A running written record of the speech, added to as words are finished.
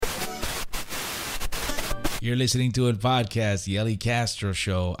You're listening to a podcast, The Ellie Castro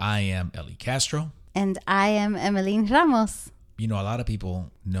Show. I am Ellie Castro. And I am Emeline Ramos. You know, a lot of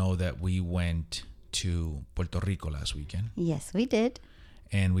people know that we went to Puerto Rico last weekend. Yes, we did.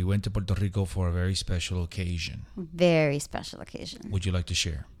 And we went to Puerto Rico for a very special occasion. Very special occasion. Would you like to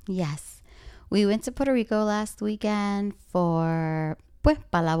share? Yes. We went to Puerto Rico last weekend for,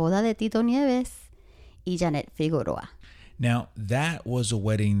 para la boda de Tito Nieves y Janet Figueroa. Now, that was a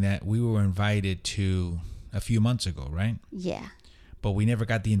wedding that we were invited to a few months ago, right? Yeah. But we never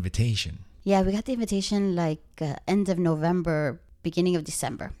got the invitation. Yeah, we got the invitation end of November, beginning of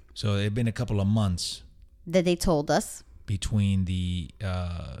December. So it had been a couple of months that they told us between the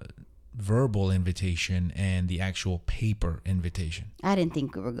verbal invitation and the actual paper invitation. I didn't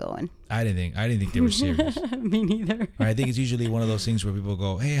think we were going. I didn't think they were serious. Me neither. I think it's usually one of those things where people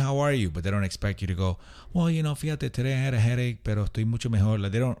go, "Hey, how are you?" But they don't expect you to go, "Well, fíjate, today I had a headache, pero estoy mucho mejor."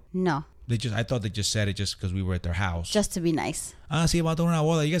 Like, they don't. No. I thought they just said it just because we were at their house. Just to be nice. Sí, vamos a una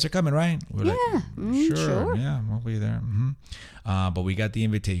boda. You guys are coming, right? We're sure. Yeah, we'll be there. Mm-hmm. But we got the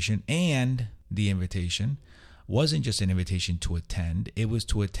invitation, and the invitation wasn't just an invitation to attend. It was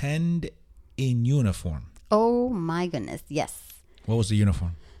to attend in uniform. Oh, my goodness. Yes. What was the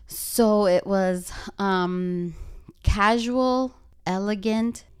uniform? So it was casual,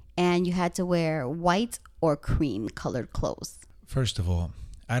 elegant, and you had to wear white or cream colored clothes. First of all,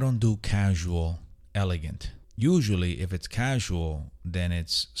 I don't do casual, elegant. Usually, if it's casual, then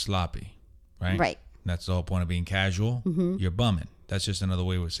it's sloppy, right? Right. That's the whole point of being casual. Mm-hmm. You're bumming. That's just another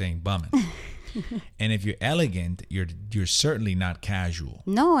way of saying bumming. And if you're elegant, you're certainly not casual.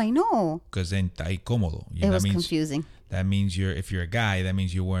 No, I know. Because then está incómodo. It was confusing. That means if you're a guy, that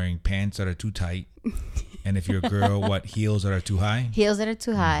means you're wearing pants that are too tight. And if you're a girl, heels that are too high? Heels that are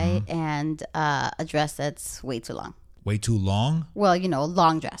too high and a dress that's way too long. Way too long? Well,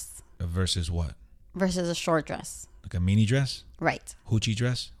 long dress. Versus what? Versus a short dress. Like a mini dress? Right. Hoochie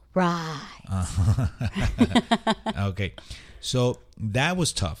dress? Right. Okay. So that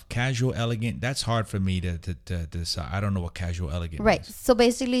was tough. Casual, elegant. That's hard for me to decide. I don't know what casual, elegant Right. is. So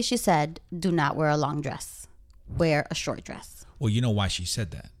basically she said, do not wear a long dress. Wear a short dress. Well, you know why she said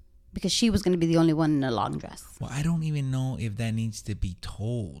that? Because she was going to be the only one in a long dress. Well, I don't even know if that needs to be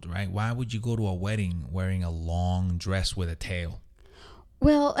told, right? Why would you go to a wedding wearing a long dress with a tail?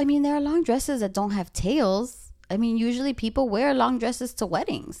 Well, there are long dresses that don't have tails. Usually people wear long dresses to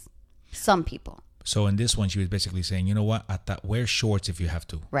weddings. Some people. So in this one, she was basically saying, you know what? Wear shorts if you have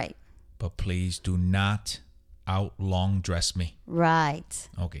to. Right. But please do not out long dress me. Right.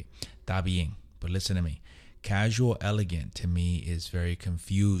 Okay. Está bien. But listen to me. Casual, elegant to me is very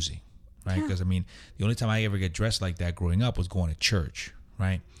confusing, right? Because, the only time I ever get dressed like that growing up was going to church,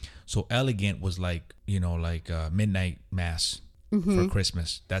 right? So elegant was like midnight mass for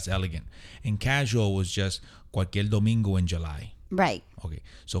Christmas. That's elegant. And casual was just cualquier domingo in July. Right. Okay.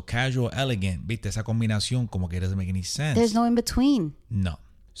 So casual, elegant, viste, esa combinación como que doesn't make any sense. There's no in between. No.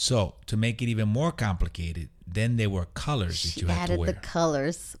 So to make it even more complicated, then there were colors that you had to wear. Added the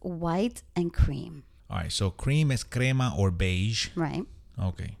colors, white and cream. All right, so cream is crema or beige. Right.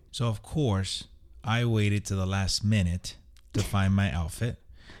 Okay. So, of course, I waited to the last minute to find my outfit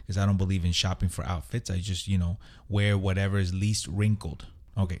because I don't believe in shopping for outfits. I just, wear whatever is least wrinkled.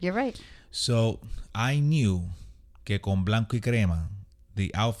 Okay. You're right. So, I knew que con blanco y crema,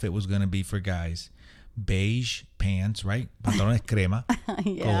 the outfit was going to be for guys, beige pants, right? Pantalones crema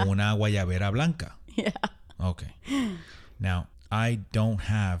Yeah. con una guayabera blanca. Yeah. Okay. Now, I don't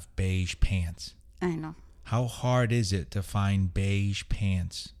have beige pants. I know. How hard is it to find beige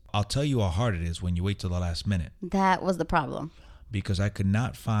pants? I'll tell you how hard it is when you wait till the last minute. That was the problem. Because I could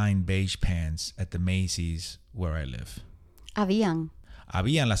not find beige pants at the Macy's where I live. Habían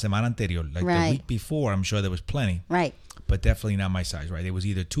la semana anterior. Like right. the week before, I'm sure there was plenty. Right. But definitely not my size, right? It was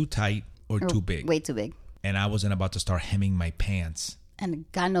either too tight or too big. Way too big. And I wasn't about to start hemming my pants. And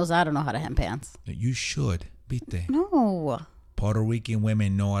God knows I don't know how to hem pants. You should. Viste? No. Puerto Rican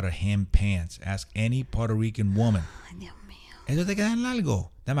women know how to hem pants. Ask any Puerto Rican woman. Ay, Dios mío. Eso te queda en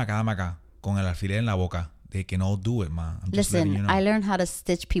largo. Dame acá. Con el alfiler en la boca. They can all do it, ma. Listen, you know. I learned how to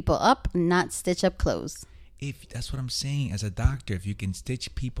stitch people up, not stitch up clothes. If that's what I'm saying. As a doctor, if you can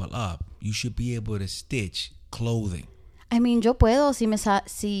stitch people up, you should be able to stitch clothing. Yo puedo.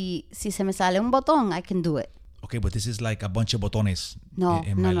 Si se me sale un botón, I can do it. Okay, but this is like a bunch of botones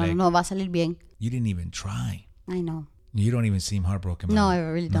in my leg. No, va a salir bien. You didn't even try. I know. You don't even seem heartbroken. No, I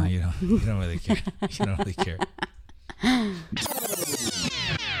really don't. No, you don't. You don't really care. You don't really care.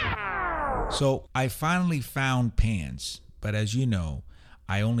 So I finally found pants, but as you know,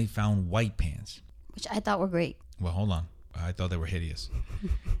 I only found white pants. Which I thought were great. Well, hold on. I thought they were hideous.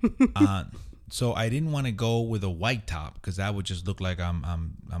 So I didn't want to go with a white top because that would just look like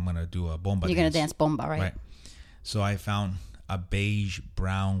I'm gonna do a bomba. You're gonna dance bomba, right? Right. So I found a beige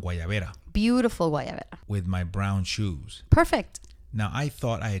brown guayabera. Beautiful guayabera. With my brown shoes. Perfect. Now I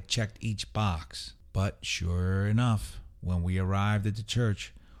thought I had checked each box, but sure enough, when we arrived at the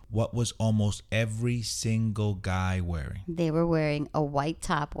church, what was almost every single guy wearing? They were wearing a white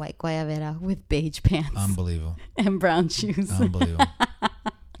top, white guayabera with beige pants. Unbelievable. And brown shoes. Unbelievable.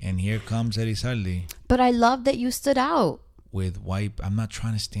 And here comes Elizalde. But I love that you stood out. With white, I'm not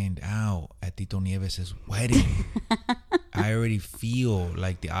trying to stand out at Tito Nieves' wedding. I already feel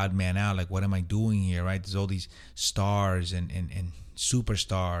like the odd man out. Like, what am I doing here, right? There's all these stars and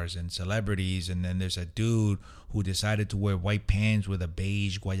superstars and celebrities. And then there's a dude who decided to wear white pants with a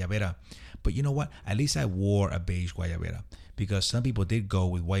beige guayabera. But you know what? At least I wore a beige guayabera. Because some people did go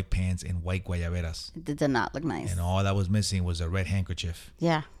with white pants and white guayaberas. It did not look nice. And all that was missing was a red handkerchief.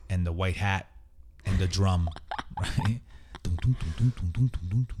 Yeah. And the white hat. And the drum. Right?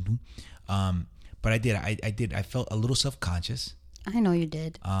 But I did. I felt a little self-conscious. I know you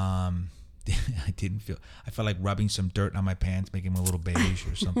did. I felt like rubbing some dirt on my pants, making them a little beige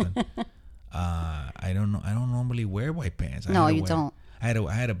or something. I don't know. I don't normally wear white pants. No, you don't. I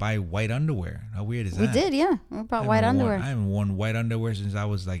had to buy white underwear. How weird is that? We did, yeah. We bought white underwear. I haven't worn white underwear since I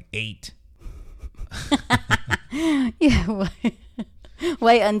was like 8. Yeah,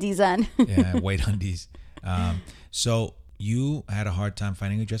 white undies on. Yeah, white undies. So you had a hard time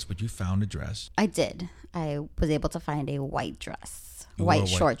finding a dress, but you found a dress. I did. I was able to find a white dress. You wore a white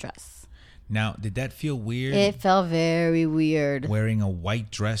Short dress. Now, did that feel weird? It felt very weird. Wearing a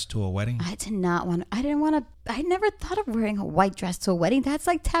white dress to a wedding? I never thought of wearing a white dress to a wedding. That's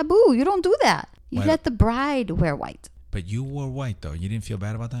like taboo. You don't do that. You let the bride wear white. But you wore white, though. You didn't feel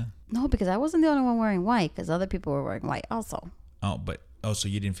bad about that? No, because I wasn't the only one wearing white, because other people were wearing white also. So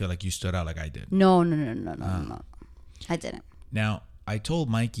you didn't feel like you stood out like I did? No. I didn't. Now, I told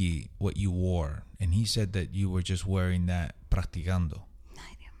Mikey what you wore, and he said that you were just wearing that practicando.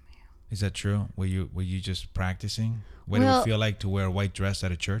 Is that true? Were you just practicing? What did it feel like to wear a white dress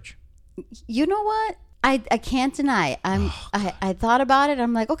at a church? You know what? I can't deny. I thought about it.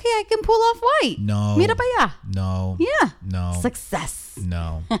 I'm like, okay, I can pull off white. No. Mira pa allá. No. Yeah. No. Success.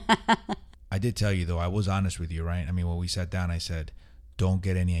 No. I did tell you, though, I was honest with you, right? I mean, when we sat down, I said, don't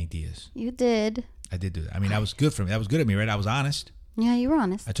get any ideas. You did. I did do that. I mean, that was good for me. That was good of me, right? I was honest. Yeah, you were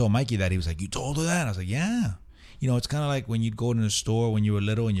honest. I told Mikey that. He was like, you told her that? I was like, yeah. You know, it's kind of like when you'd go to the store when you were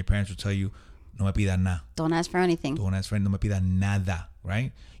little and your parents would tell you, no me pida nada. Don't ask for anything. Don't ask for anything. No me pida nada,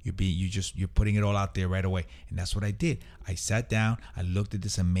 right? You're putting it all out there right away. And that's what I did. I sat down. I looked at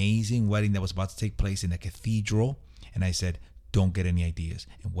this amazing wedding that was about to take place in a cathedral. And I said, don't get any ideas.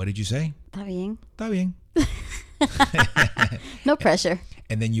 And what did you say? Está bien. Está bien. No pressure.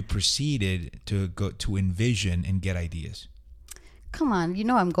 And then you proceeded to go to envision and get ideas. Come on. You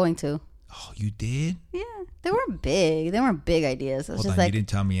know I'm going to. Oh, you did? Yeah. They weren't big. They weren't big ideas. It was Hold just on, like, you didn't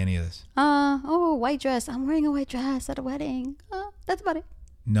tell me any of this. White dress. I'm wearing a white dress at a wedding. That's about it.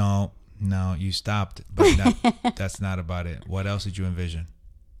 No, you stopped. But that's not about it. What else did you envision?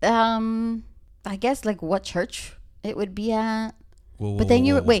 I guess like what church it would be at. But then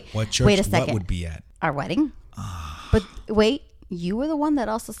wait. What church? Wait a second. What would be at? Our wedding. But wait. You were the one that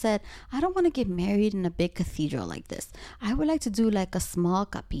also said, I don't want to get married in a big cathedral like this. I would like to do like a small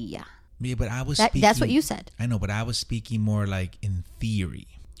capilla. Yeah, but I was speaking... That's what you said. I know, but I was speaking more like in theory.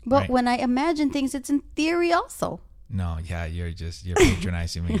 But when I imagine things, it's in theory also. No, yeah, you're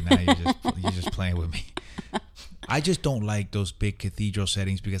patronizing me. Now you're just playing with me. I just don't like those big cathedral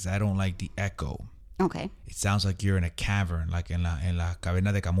settings because I don't like the echo. Okay. It sounds like you're in a cavern, like in la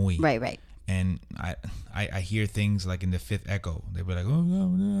caverna de Camuy. Right. And I hear things like in the fifth echo. They'll be like, oh,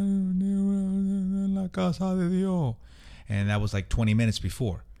 la casa de Dios. And that was like 20 minutes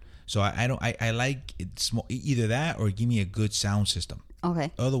before. So I like it small, either that or give me a good sound system.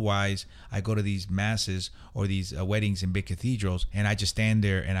 Okay. Otherwise, I go to these masses or these weddings in big cathedrals, and I just stand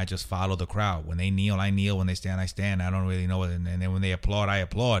there and I just follow the crowd. When they kneel, I kneel. When they stand, I stand. I don't really know it. And then when they applaud, I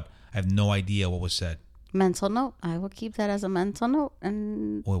applaud. I have no idea what was said. Mental note. I will keep that as a mental note.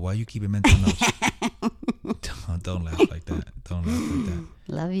 And why are you keeping mental notes? Don't laugh like that. Don't laugh like that.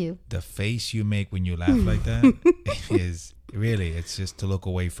 Love you. The face you make when you laugh like that is really, it's just to look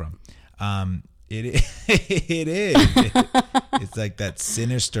away from. It is. It's like that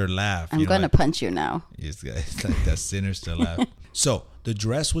sinister laugh. I'm going to punch you now. It's like that sinister laugh. So the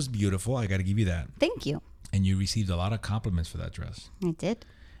dress was beautiful. I got to give you that. Thank you. And you received a lot of compliments for that dress. I did.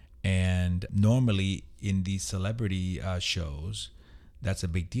 And normally in these celebrity shows, that's a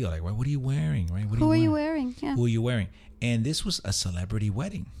big deal. Like, what are you wearing? Right? Who are you wearing? Yeah. Who are you wearing? And this was a celebrity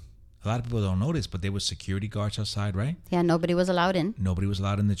wedding. a lot of people don't notice, but there was security guards outside, right? Yeah, nobody was allowed in. Nobody was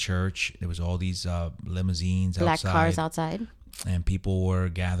allowed in the church. There was all these limousines Black outside. cars outside. And people were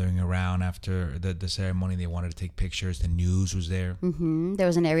gathering around after the ceremony. They wanted to take pictures. The news was there. There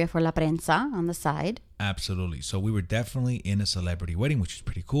was an area for la prensa on the side. Absolutely. So we were definitely in a celebrity wedding, which is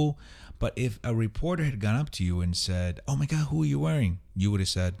pretty cool. But if a reporter had gone up to you and said, "Oh my God, who are you wearing?" You would have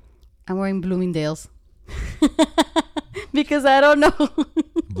said, "I'm wearing Bloomingdale's." Because I don't know.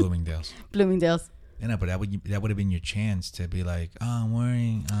 Bloomingdale's. Bloomingdale's. Yeah, no, but that would have been your chance to be like, "Oh, I'm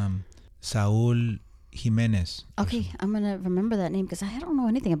wearing Saul Jimenez." Okay, I'm going to remember that name because I don't know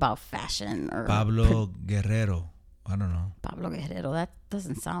anything about fashion. Or Pablo Guerrero. I don't know. Pablo Guerrero. That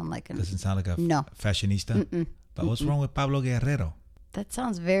doesn't sound like a... Doesn't sound like a No. fashionista? Mm-mm. But what's wrong with Pablo Guerrero? That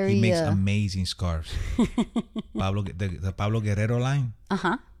sounds very... He makes amazing scarves. The Pablo Guerrero line?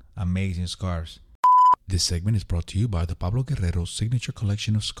 Uh-huh. Amazing scarves. This segment is brought to you by the Pablo Guerrero signature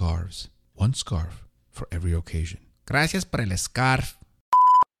collection of scarves. One scarf for every occasion. Gracias por el scarf.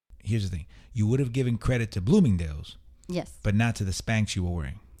 Here's the thing. You would have given credit to Bloomingdale's, Yes. but not to the Spanks you were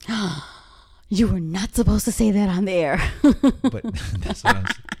wearing. You were not supposed to say that on the air. But that's what I'm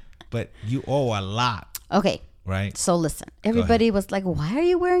saying. But you owe a lot, Okay. right? So listen. Everybody was like, "Why are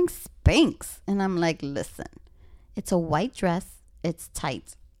you wearing Spanx?" And I'm like, "Listen. It's a white dress. It's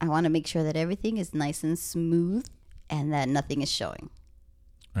tight. I want to make sure that everything is nice and smooth and that nothing is showing."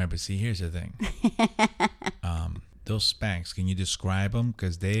 Right, but see, here's the thing. Those Spanx, can you describe them?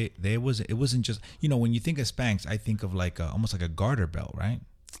 Because it wasn't just, when you think of Spanx, I think of like almost like a garter belt, right?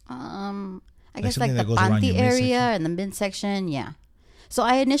 I guess like something the that goes around your panty area midsection? and the midsection, yeah. So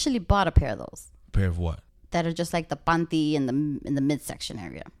I initially bought a pair of those A pair of what? that are just like the panty in the midsection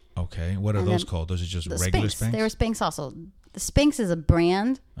area. Okay, what are And those then called? Those are just The regular Spanx. Spanx? They were Spanx also. The Spanx is a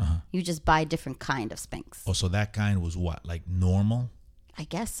brand. Uh-huh. You just buy a different kind of Spanx. Oh, so that kind was what? Like normal? I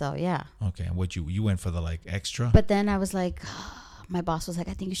guess so, yeah. Okay, and what you went for the like extra? But then I was like, my boss was like,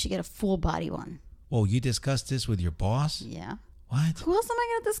 "I think you should get a full body one." Whoa, you discussed this with your boss? Yeah. What? Who else am I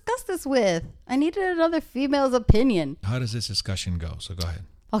going to discuss this with? I needed another female's opinion. How does this discussion go? So go ahead.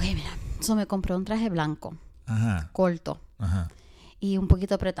 Ok, mira. So me compré un traje blanco, Ajá, corto ajá. y un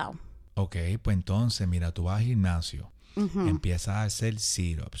poquito apretado. Ok, pues entonces, mira, tú vas al gimnasio, empiezas a hacer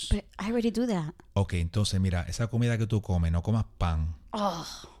sit-ups. But I already do that. Ok, entonces, mira, esa comida que tú comes, no comas pan. Oh,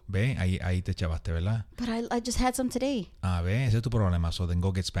 ¿Ve? Ahí te chavaste, ¿verdad? but I just had some today. Ve, ese es tu problema. So then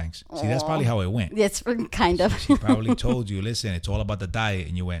go get Spanx. See, that's probably how it went. Yes, kind of. She probably told you, listen, it's all about the diet.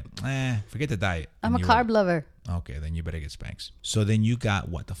 And you went, forget the diet. I'm a And you carb lover. went, okay, then you better get Spanx. So then you got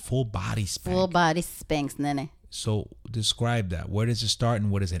what? The full body Spanx. Full body Spanx, nene. So describe that. Where does it start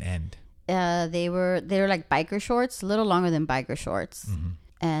and where does it end? They were like biker shorts, a little longer than biker shorts.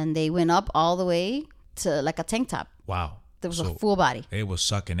 And they went up all the way to like a tank top. Wow. There was So a full body. it was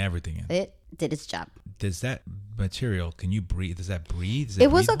sucking everything in. It did its job. Does that material, can you breathe? Does that breathe?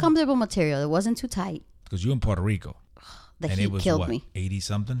 It was a comfortable material. It wasn't too tight. Because you're in Puerto Rico. The and heat it was killed what, me. 80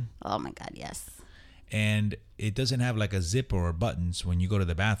 something? Oh my God, yes. And it doesn't have like a zipper or buttons when you go to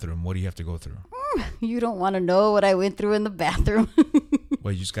the bathroom. What do you have to go through? You don't want to know what I went through in the bathroom.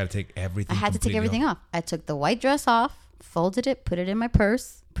 Well, you just got to take everything. I had to take completely everything off. I took the white dress off, folded it, put it in my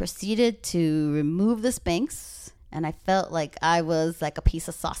purse, proceeded to remove the Spanx, and I felt like I was like a piece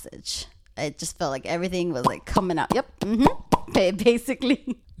of sausage. It just felt like everything was like coming out. Yep.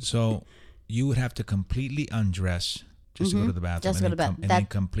 Basically. So you would have to completely undress just to go to the bathroom. Just to go to bed. And then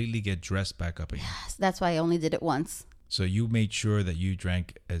completely get dressed back up again. That's why I only did it once. So you made sure that you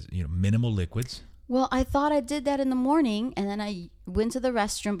drank minimal liquids. Well, I thought I did that in the morning, and then I went to the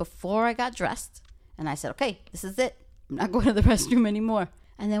restroom before I got dressed, and I said, "Okay, this is it. I'm not going to the restroom anymore."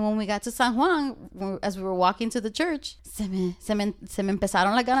 And then when we got to San Juan, as we were walking to the church, se me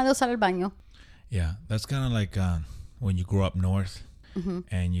empezaron las ganas de usar el baño. Yeah, that's kind of like when you grew up north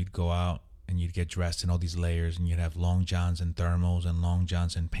and you'd go out and you'd get dressed in all these layers and you'd have long johns and thermals and long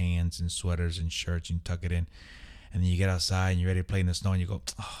johns and pants and sweaters and shirts and tuck it in. And then you get outside and you're ready to play in the snow and you go,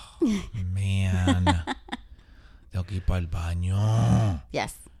 "Oh, man, tengo que ir para el baño."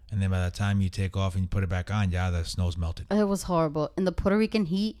 Yes. And then by the time you take off and you put it back on, the snow's melted. It was horrible. In the Puerto Rican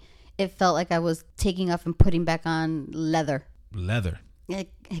heat, it felt like I was taking off and putting back on leather. Leather. Like,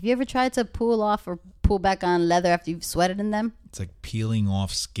 have you ever tried to pull off or pull back on leather after you've sweated in them? It's like peeling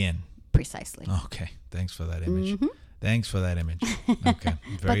off skin. Precisely. Okay. Thanks for that image. Thanks for that image. Okay.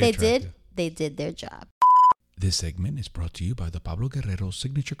 Very But they attractive. did their job. This segment is brought to you by the Pablo Guerrero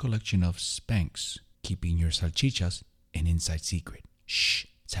signature collection of Spanx, keeping your salchichas an inside secret. Shh,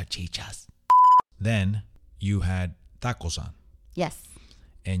 salchichas. Then you had tacos on, Yes.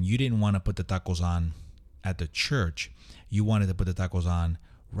 and you didn't want to put the tacos on at the church. You wanted to put the tacos on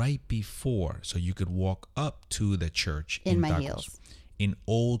right before, so you could walk up to the church In my Tacos, heels. in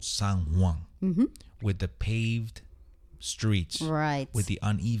Old San Juan, with the paved streets, Right. with the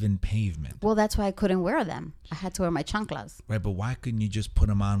uneven pavement. Well, that's why I couldn't wear them. I had to wear my chanclas. Right, but why couldn't you just put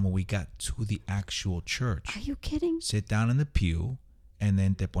them on when we got to the actual church? Are you kidding? Sit down in the pew, and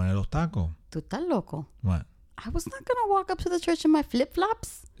then te pones los tacos. Tú estás loco. What? I was not going to walk up to the church in my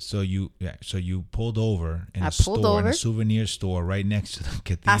flip-flops. So you pulled over in I a pulled store, in over. a souvenir store right next to the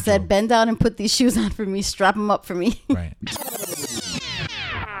cathedral. I said, bend down and put these shoes on for me. Strap them up for me. Right.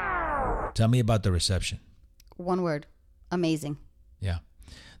 Tell me about the reception. One word. Amazing. Yeah.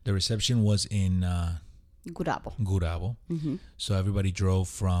 The reception was in Gurabo. Gurabo. So everybody drove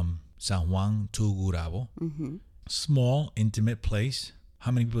from San Juan to Gurabo. Small, intimate place.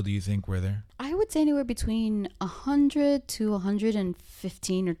 How many people do you think were there? I would say anywhere between 100 to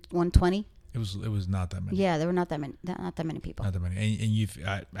 115 or 120. It was not that many. Yeah, there were not that many people. Not that many.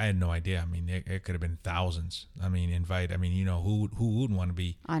 And I had no idea. I mean, it could have been thousands. I mean, who wouldn't want to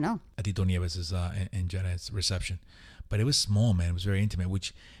be I know. at Tito Nieves' and Jenna's reception? But it was small, man. It was very intimate,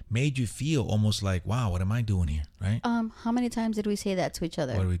 which made you feel almost like, wow, what am I doing here, right? How many times did we say that to each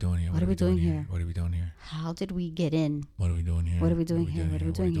other? What are we doing here? What are we doing here? What are we doing here? How did we get in? What are we doing here? What are we doing here? What are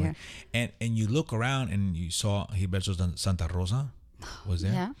we doing here? And you look around and you saw Gilberto Santa Rosa was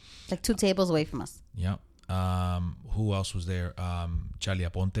there. Yeah, like 2 tables away from us. Yeah. Who else was there? Charlie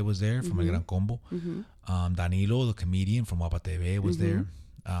Aponte was there from El Gran Combo. Danilo, the comedian from Wapa TV, was there.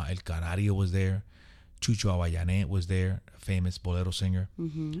 El Canario was there. Chucho Avallanet was there, famous bolero singer.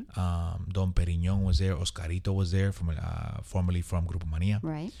 Don Perignon was there. Oscarito was there, formerly from Grupo Mania.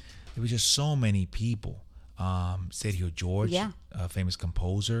 Right. There was just so many people. Sergio George, a famous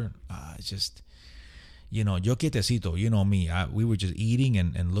composer. Just, yo quietecito, you know me. We were just eating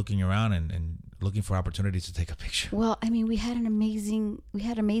and looking around and looking for opportunities to take a picture. Well, I mean, we had amazing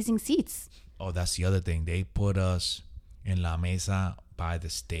seats. Oh, that's the other thing. They put us in la mesa by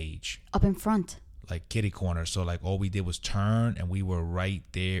the stage. Up in front. Like kitty corner. So like all we did was turn and we were right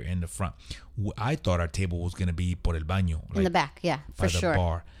there in the front. I thought our table was going to be por el baño. In the back, yeah, for sure. By the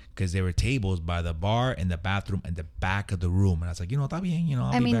bar. Because there were tables by the bar and the bathroom and the back of the room. And I was like, está bien,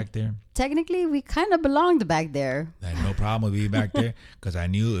 I'll be back there. Technically, we kind of belonged back there. I had no problem with being back there because I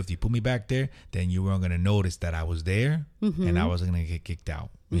knew if you put me back there, then you weren't going to notice that I was there and I wasn't going to get kicked out.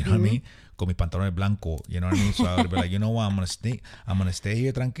 You know what I mean? Con mi pantalón blanco, you know what I mean? So I would be like, you know what? I'm going to stay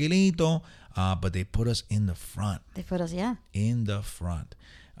here tranquilito. But they put us in the front. They put us, yeah. In the front,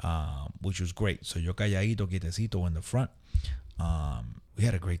 which was great. So yo calladito, quietecito in the front. We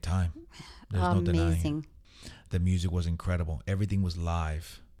had a great time. There's no denying. The music was incredible. Everything was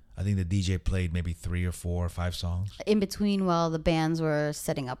live. I think the DJ played maybe 3 or 4 or 5 songs. In between while the bands were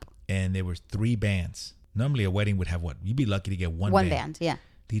setting up. And there were 3 bands. Normally a wedding would have what? You'd be lucky to get one band, yeah.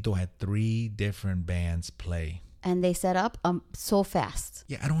 Tito had 3 different bands play. And they set up so fast.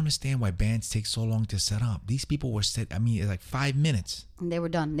 Yeah, I don't understand why bands take so long to set up. These people were set, it's like 5 minutes. And they were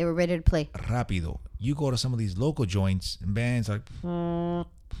done. They were ready to play. Rápido. You go to some of these local joints and bands like,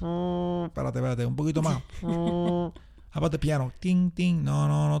 espérate, un poquito más. How about the piano? Ting, ting.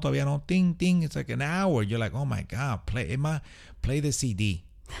 No, todavía no. Ting, ting. It's like an hour. You're like, oh my God, play the CD.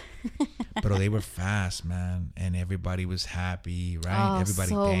 But they were fast, man. And everybody was happy, right? Oh, Everybody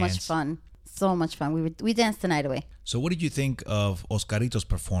so danced. So much fun. We danced the night away. So what did you think of Oscarito's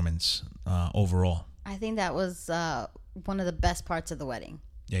performance overall? I think that was one of the best parts of the wedding.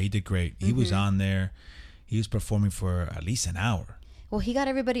 Yeah, he did great. He was on there. He was performing for at least an hour. Well, he got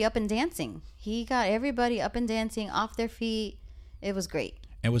everybody up and dancing. Off their feet. It was great.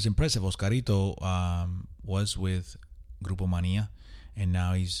 It was impressive. Oscarito was with Grupo Mania, and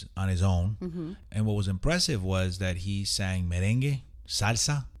now he's on his own. And what was impressive was that he sang merengue,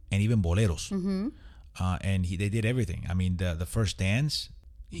 salsa, and even boleros. And they did everything. I mean, the first dance,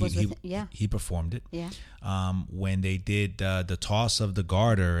 he performed it. Yeah. When they did the toss of the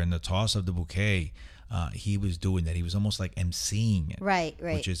garter and the toss of the bouquet, he was doing that. He was almost like emceeing it. Right.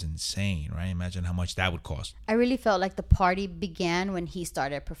 Which is insane, right? Imagine how much that would cost. I really felt like the party began when he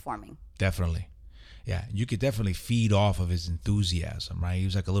started performing. Definitely. Yeah, you could definitely feed off of his enthusiasm, right? He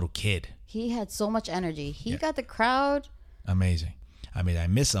was like a little kid. He had so much energy. He got the crowd. Amazing. I mean, I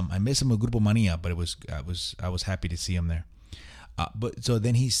miss him. I miss him with Grupo Mania, but I was happy to see him there. But so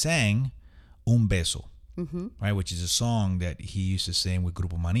then he sang Un Beso, right, which is a song that he used to sing with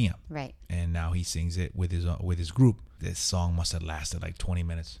Grupo Mania, right? And now he sings it with his group. This song must have lasted like 20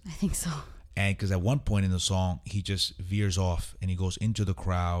 minutes. I think so. And because at one point in the song, he just veers off and he goes into the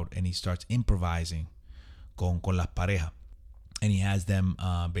crowd and he starts improvising con las parejas. And he has them,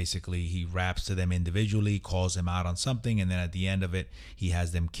 basically, he raps to them individually, calls them out on something, and then at the end of it, he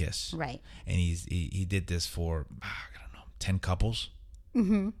has them kiss. Right. And he did this for, I don't know, 10 couples.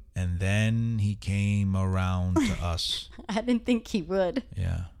 Mm-hmm. And then he came around to us. I didn't think he would.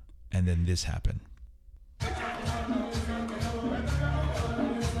 Yeah. And then this happened.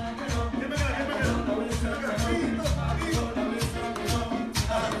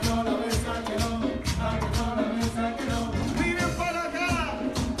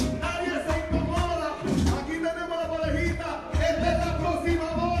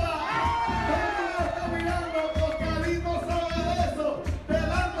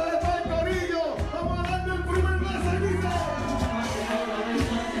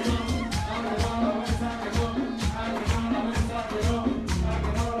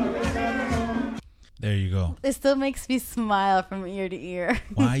 There you go. It still makes me smile from ear to ear.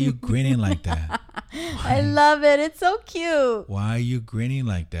 Why are you grinning like that? I love it. It's so cute. Why are you grinning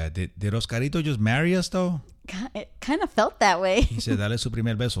like that? Did Oscarito just marry us, though? It kind of felt that way. He said, dale su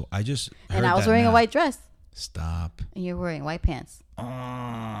primer beso. I just heard And I was that wearing now. a white dress. Stop. And you're wearing white pants.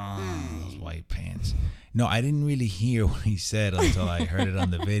 Oh, those white pants. No, I didn't really hear what he said until I heard it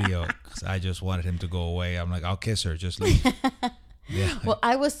on the video, because I just wanted him to go away. I'm like, I'll kiss her. Just leave. Yeah. Well,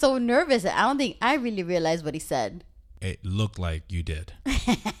 I was so nervous. I don't think I really realized what he said. It looked like you did.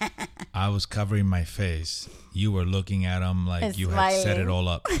 I was covering my face. You were looking at him like And you had set it smiling. all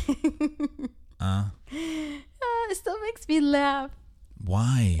up. It still makes me laugh.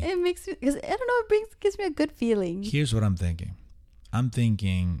 Why? It makes me, because I don't know, gives me a good feeling. Here's what I'm thinking. I'm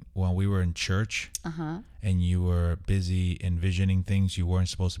thinking when we were in church and you were busy envisioning things you weren't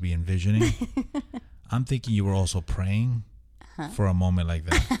supposed to be envisioning, I'm thinking you were also praying for a moment like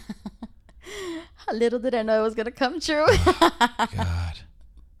that. Little did I know it was going to come true. God.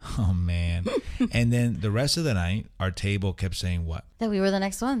 Oh, man. And then the rest of the night, our table kept saying what? That we were the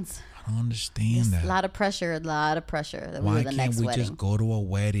next ones. I don't understand that. A lot of pressure that we Why were the can't next we wedding. just go to a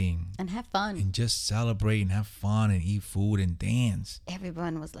wedding And have fun. and just celebrate and have fun and eat food and dance?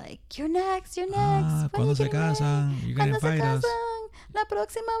 Everyone was like, you're next, you're next. Ah, When are cuando se you getting married? casan, you're going to Cuando se invite us. casan? La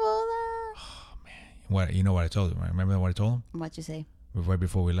próxima boda. Oh, man. What, you know what I told him, right? Remember what I told him? What'd you say? Right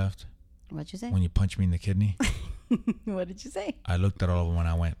before we left? What'd you say? When you punched me in the kidney? What did you say? I looked at all of them and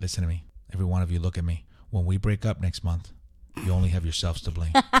I went, listen to me. Every one of you look at me. When we break up next month, you only have yourselves to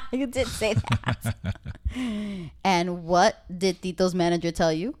blame. You did say that. And what did Tito's manager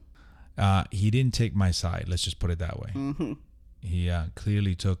tell you? He didn't take my side. Let's just put it that way. Mm-hmm. He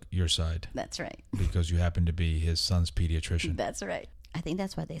clearly took your side That's right. because you happen to be his son's pediatrician. That's right. I think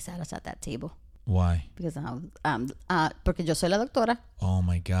that's why they sat us at that table. Why? Because porque yo soy la doctora. Oh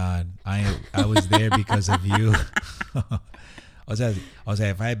my God. I was there because of you. I was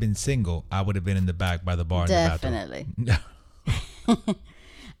if I had been single, I would have been in the back by the bar. Definitely. In the bathroom.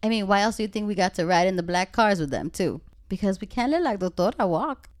 I mean, why else do you think we got to ride in the black cars with them too? Because we can't let la doctora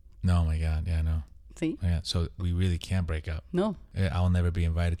walk. No, my God. Yeah, no. See? Yeah, so we really can't break up. No. I'll never be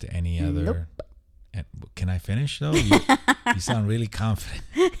invited to any other. Nope. And can I finish though? You sound really confident.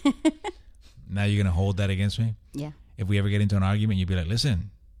 Now you're gonna hold that against me? Yeah. If we ever get into an argument, you'd be like,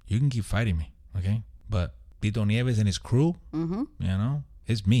 "Listen, you can keep fighting me, okay? But Tito Nieves and his crew, you know,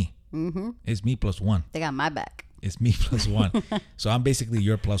 it's me. Mm-hmm. It's me plus one. They got my back. It's me plus one. So I'm basically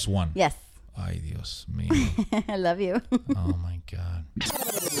your plus one. Yes. Ay, Dios mío. I love you. Oh my God.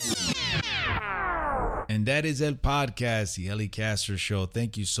 And that is El Podcast, the Ellie Castro Show.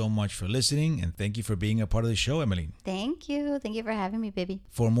 Thank you so much for listening, and thank you for being a part of the show, Emily. Thank you. Thank you for having me, baby.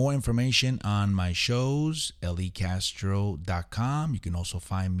 For more information on my shows, elicastro.com. You can also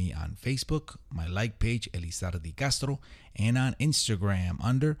find me on Facebook, my like page, Elizardi Castro, and on Instagram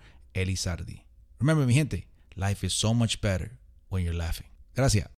under Elizardi. Remember, mi gente, life is so much better when you're laughing. Gracias.